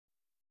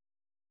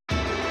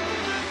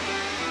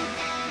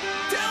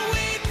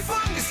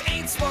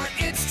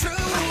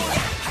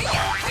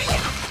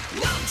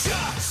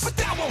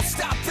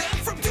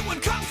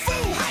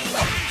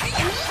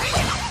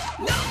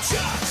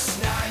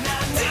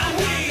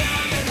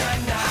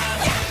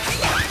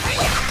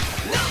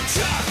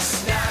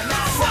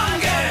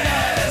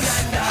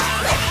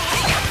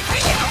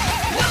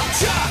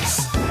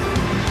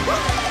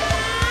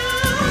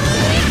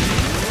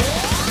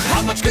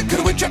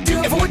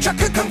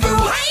Nunchaku Kung Fu.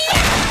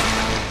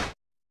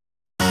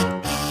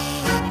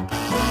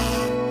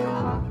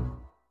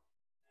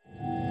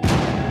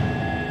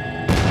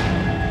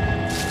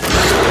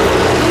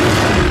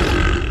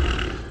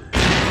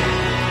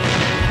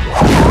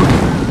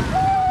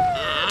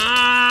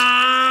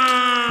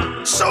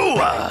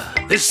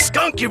 This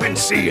skunk you've been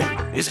seeing,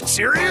 is it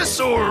serious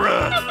or,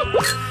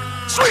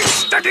 Sweet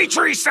sticky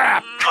tree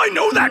sap! I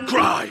know that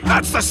cry!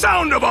 That's the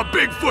sound of a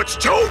Bigfoot's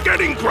toe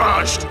getting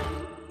crushed!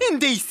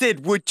 And they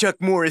said Woodchuck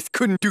Morris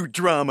couldn't do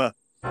drama.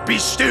 Be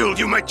still,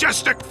 you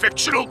majestic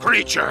fictional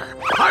creature!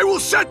 I will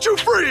set you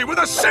free with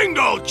a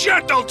single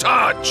gentle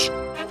touch!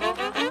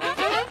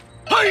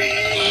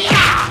 Hi-ya!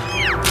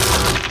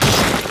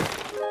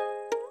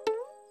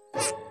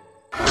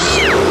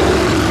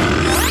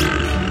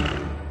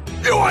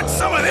 You want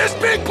some of this,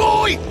 big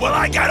boy? Well,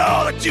 I got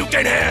all that you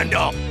can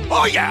handle.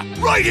 Oh yeah,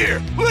 right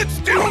here. Let's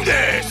do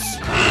this.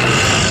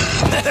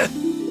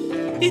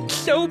 It's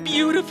so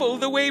beautiful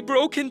the way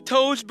broken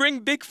toes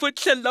bring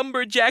Bigfoots and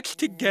lumberjacks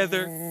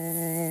together.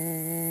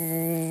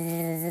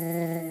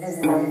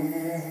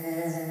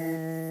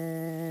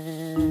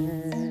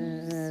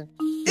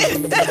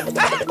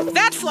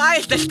 That fly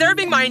is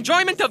disturbing my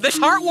enjoyment of this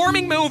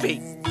heartwarming movie.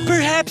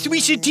 Perhaps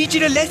we should teach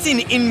it a lesson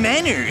in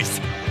manners.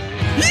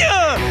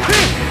 Yeah!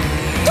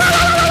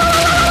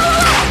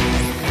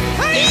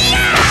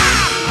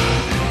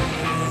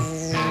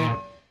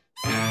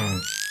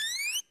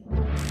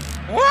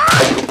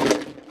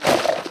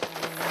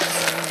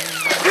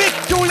 Quick,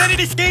 don't let it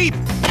escape!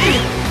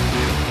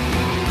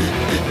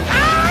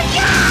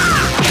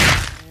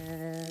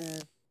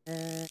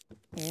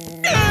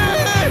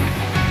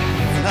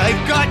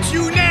 I've got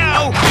you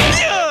now!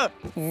 Huh?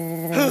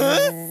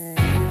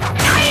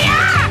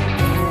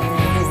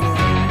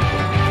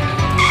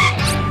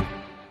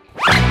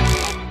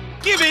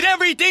 Give it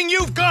everything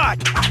you've got!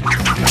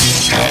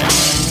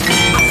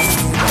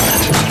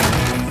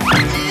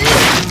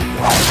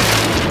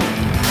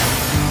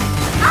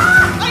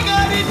 I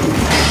got it!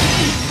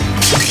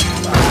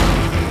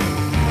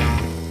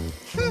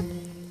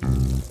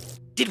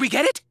 Did we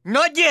get it?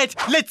 Not yet!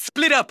 Let's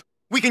split up!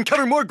 We can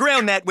cover more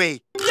ground that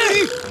way.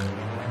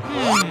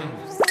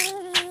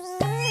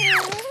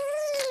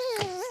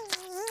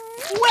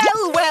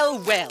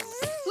 Well.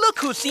 Look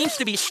who seems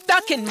to be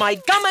stuck in my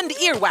gum and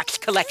earwax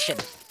collection.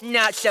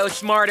 Not so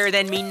smarter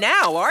than me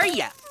now, are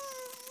ya?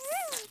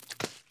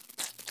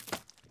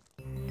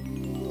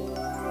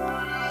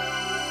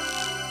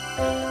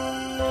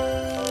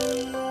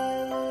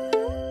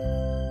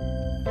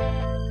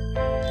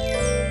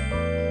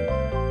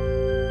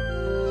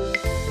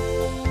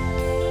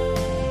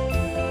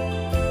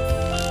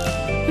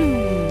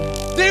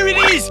 There it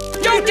is!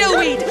 Don't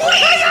dillweed!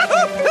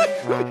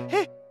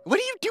 What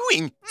are you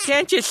doing?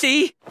 Can't you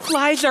see?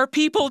 Flies are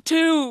people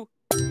too.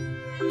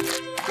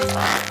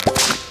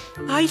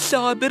 I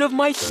saw a bit of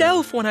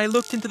myself when I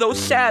looked into those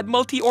sad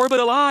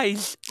multi-orbital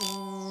eyes.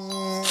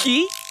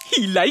 See?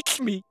 He likes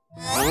me.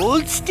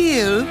 Hold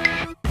still.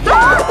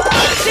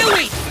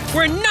 Dillweed!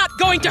 We're not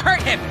going to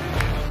hurt him!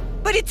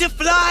 But it's a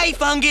fly,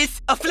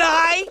 Fungus! A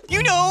fly!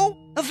 You know,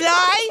 a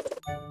fly!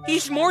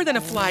 He's more than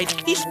a fly.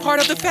 He's part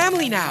of the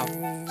family now.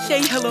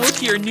 Say hello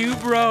to your new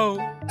bro.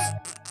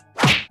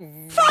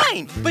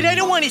 Fine, but I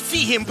don't want to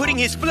see him putting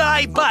his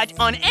fly butt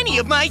on any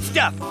of my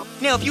stuff.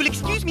 Now, if you'll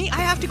excuse me,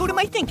 I have to go to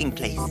my thinking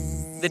place.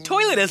 The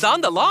toilet is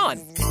on the lawn.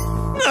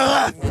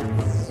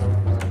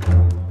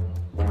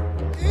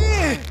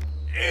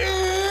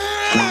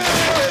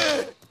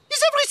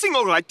 Is everything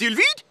all right,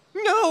 Dillweed?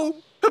 No.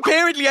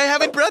 Apparently, I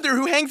have a brother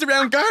who hangs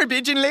around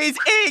garbage and lays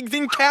eggs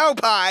in cow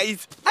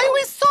pies. I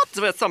always thought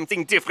there was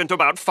something different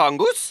about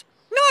Fungus.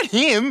 Not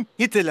him.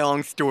 It's a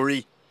long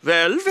story.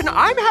 Well, when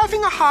I'm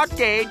having a hard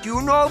day, do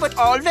you know what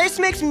always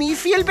makes me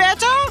feel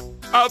better?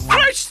 A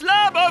fresh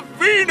slab of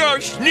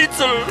Wiener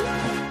Schnitzel!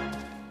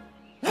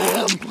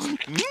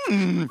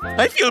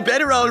 I feel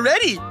better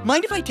already.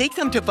 Mind if I take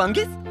some to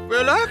Fungus?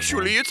 Well,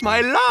 actually, it's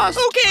my last.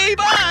 Okay,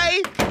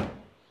 bye!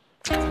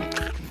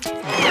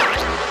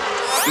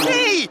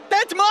 Hey,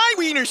 that's my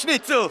Wiener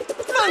Schnitzel!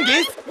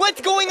 Fungus,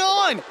 what's going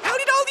on? How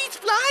did all these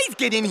flies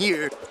get in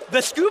here?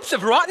 The scoops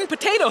of rotten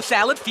potato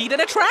salad feed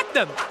and attract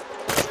them.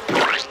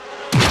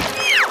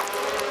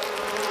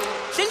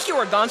 Since you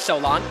were gone so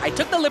long, I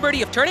took the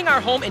liberty of turning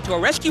our home into a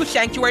rescue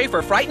sanctuary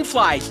for frightened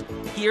flies.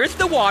 Here's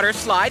the water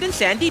slide and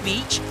sandy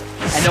beach.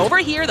 And over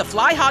here, the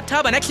fly hot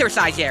tub and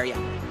exercise area.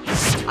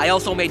 I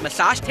also made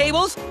massage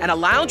tables and a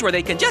lounge where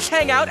they can just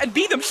hang out and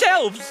be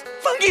themselves.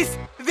 Fungus,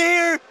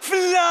 they're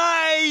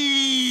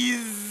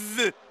flies!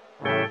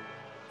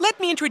 Let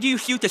me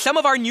introduce you to some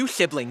of our new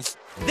siblings.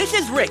 This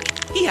is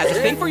Rick. He has a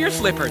thing for your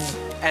slippers.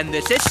 And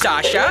this is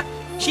Sasha.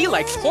 She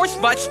likes horse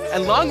butts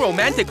and long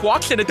romantic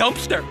walks in a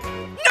dumpster.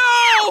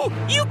 No!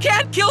 You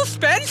can't kill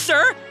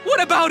Spencer!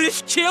 What about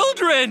his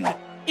children?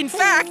 In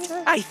fact,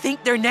 I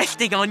think they're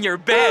nesting on your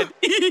bed.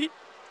 There's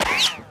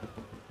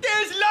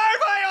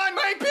larvae on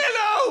my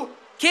pillow!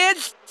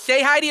 Kids,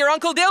 say hi to your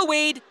Uncle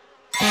Dillweed.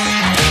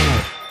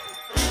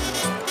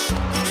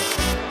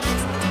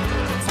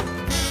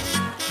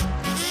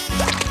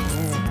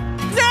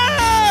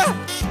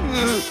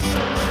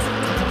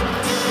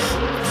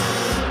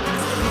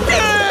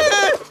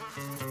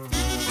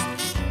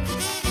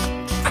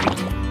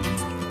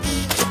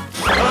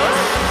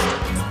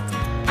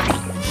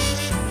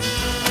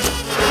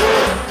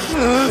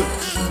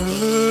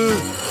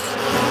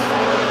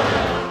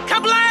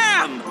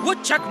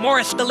 Chuck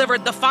Morris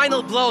delivered the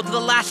final blow to the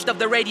last of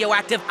the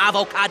radioactive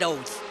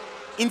avocados.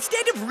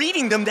 Instead of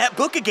reading them that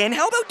book again,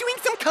 how about doing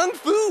some kung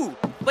fu?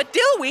 But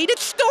Dillweed,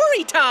 it's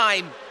story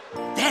time!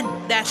 Then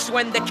that's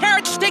when the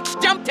carrot sticks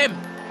jumped him.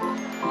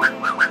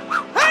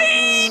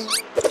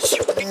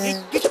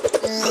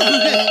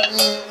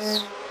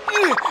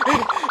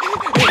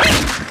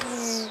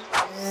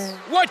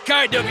 What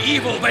kind of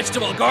evil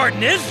vegetable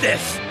garden is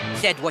this?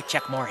 Said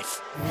Woodchuck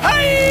Morris.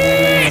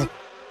 Hey!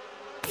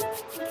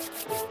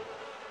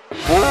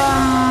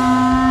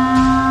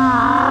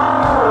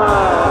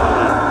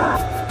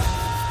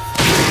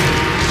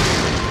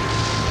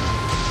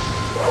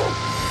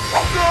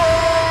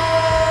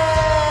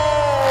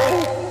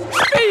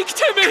 Speak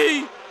to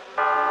me!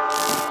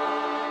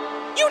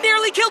 You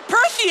nearly killed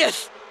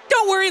Perseus!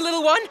 Don't worry,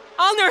 little one.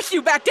 I'll nurse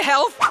you back to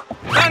health.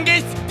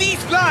 Fungus,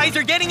 these flies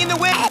are getting in the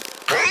way.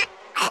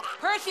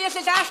 Perseus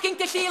is asking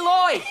to see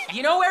Lloyd.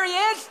 You know where he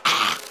is?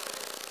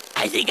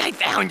 I think I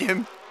found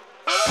him.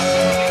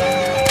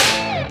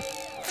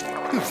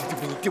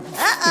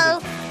 Uh-oh.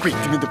 Great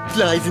to me, the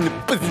flies and the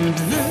buzzing.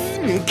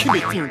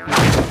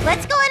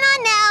 What's going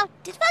on now?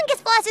 Did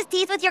Fungus floss his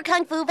teeth with your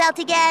kung fu belt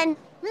again?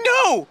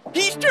 No!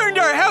 He's turned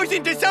our house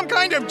into some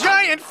kind of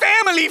giant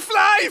family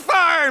fly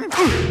farm!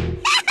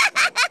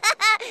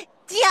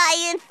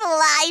 Giant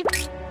fly.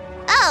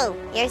 Oh,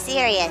 you're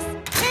serious.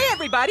 Hey,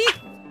 everybody.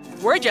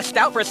 We're just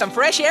out for some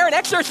fresh air and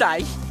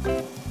exercise.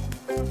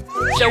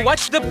 So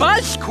what's the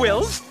buzz,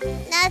 Quills?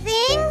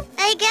 Nothing,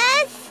 I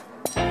guess.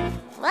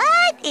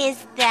 What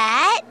is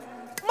that?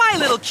 My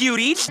little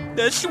cuties,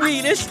 the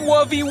sweetest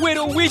wovey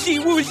whittle wizzy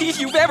woozies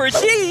you've ever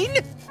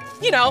seen.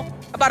 You know,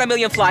 about 1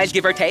 million flies,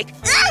 give or take.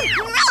 Ugh,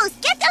 gross!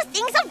 Get those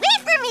things away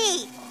from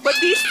me! But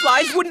these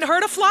flies wouldn't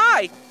hurt a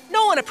fly.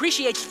 No one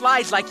appreciates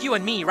flies like you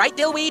and me, right,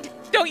 Dillweed?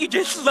 Don't you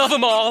just love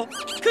them all?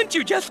 Couldn't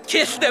you just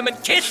kiss them and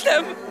kiss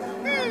them?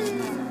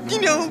 You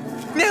know,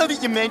 now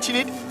that you mention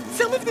it,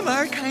 some of them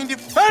are kind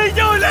of... I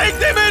don't like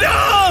them at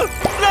all!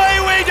 Fly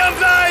away, dumb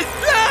flies!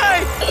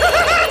 Fly!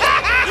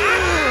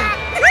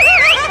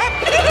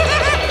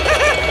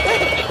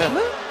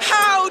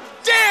 How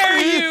dare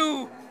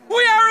you!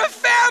 We are a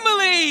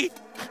family!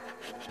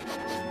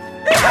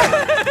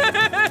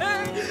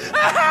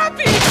 A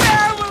happy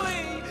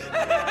family!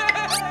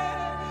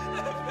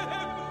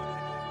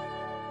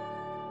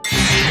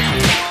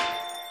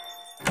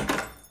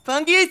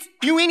 Fungus,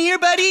 you in here,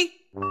 buddy?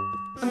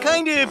 I'm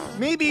kind of,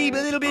 maybe a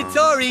little bit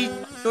sorry,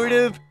 sort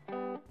of.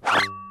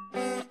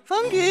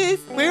 Fungus,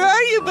 where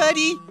are you,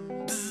 buddy?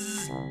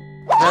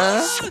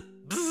 Huh?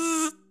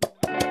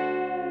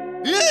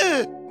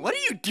 Ugh, what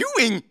are you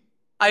doing?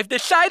 I've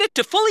decided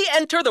to fully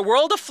enter the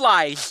world of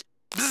flies.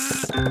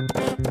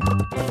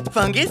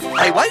 Fungus,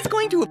 I was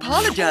going to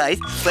apologize,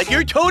 but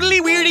you're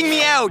totally weirding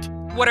me out.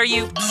 What are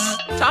you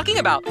talking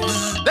about?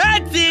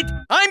 That's it!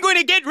 I'm going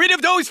to get rid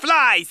of those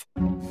flies!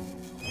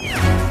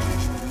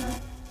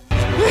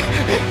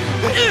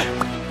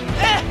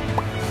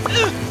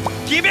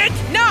 Give it!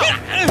 No!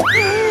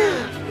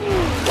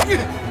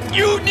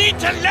 You need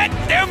to let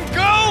them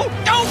go!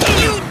 Don't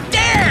you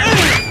dare!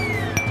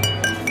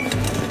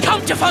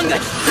 Come to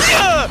Fungus!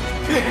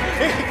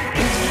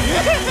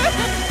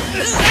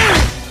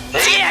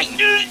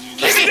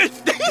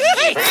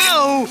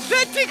 Ow!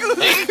 That tickles!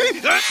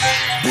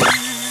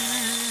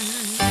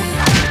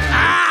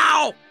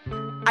 Ow!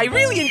 I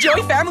really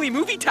enjoy family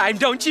movie time,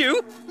 don't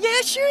you?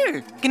 Yeah,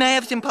 sure. Can I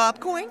have some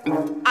popcorn?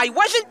 I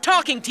wasn't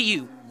talking to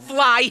you,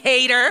 fly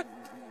hater.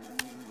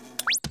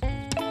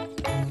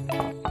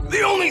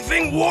 The only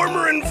thing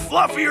warmer and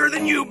fluffier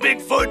than you,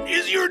 Bigfoot,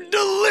 is your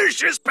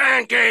delicious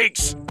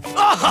pancakes!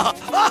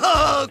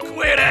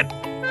 Quit it!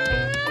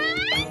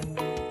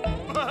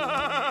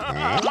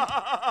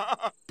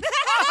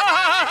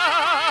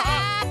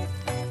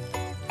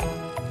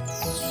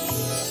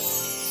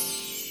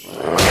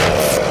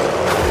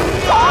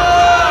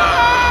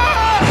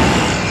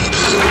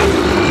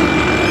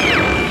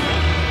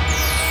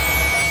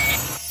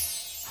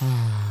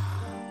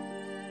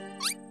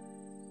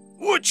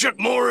 Woodchuck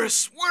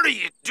Morris, what are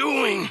you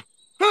doing?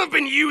 I've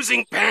been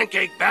using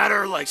pancake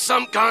batter like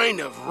some kind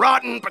of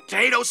rotten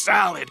potato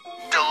salad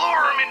to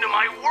lure him into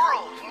my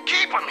world and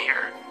keep him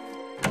here.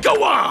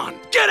 Go on,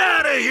 get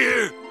out of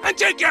here and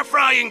take your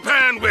frying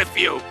pan with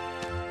you.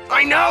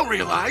 I now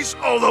realize,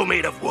 although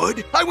made of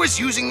wood, I was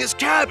using this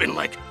cabin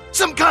like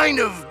some kind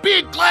of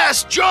big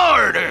glass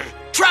jar to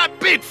trap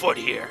Bigfoot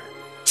here.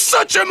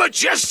 Such a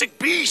majestic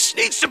beast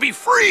needs to be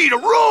free to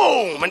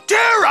roam and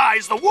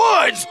terrorize the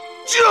woods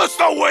just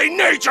the way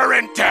nature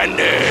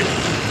intended.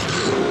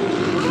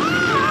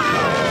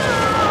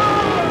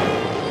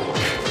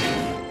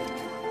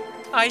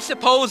 I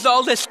suppose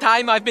all this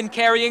time I've been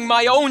carrying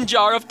my own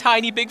jar of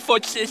tiny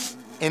Bigfootses.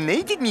 And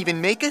they didn't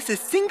even make us a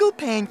single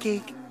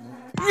pancake.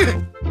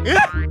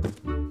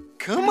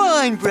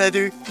 fine,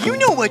 brother. You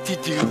know what to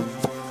do.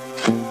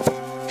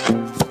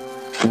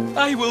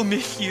 I will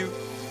miss you.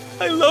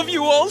 I love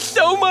you all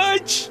so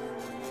much.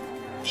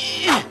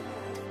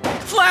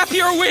 Flap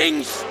your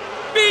wings.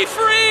 Be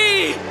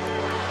free.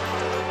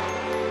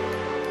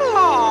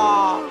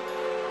 Aww.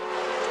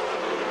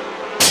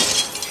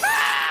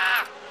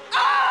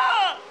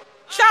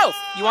 So,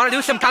 you want to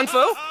do some kung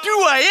fu? Do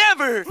I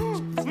ever?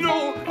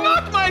 No,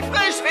 not my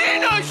flesh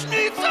wiener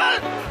schnitzel!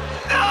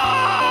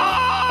 No!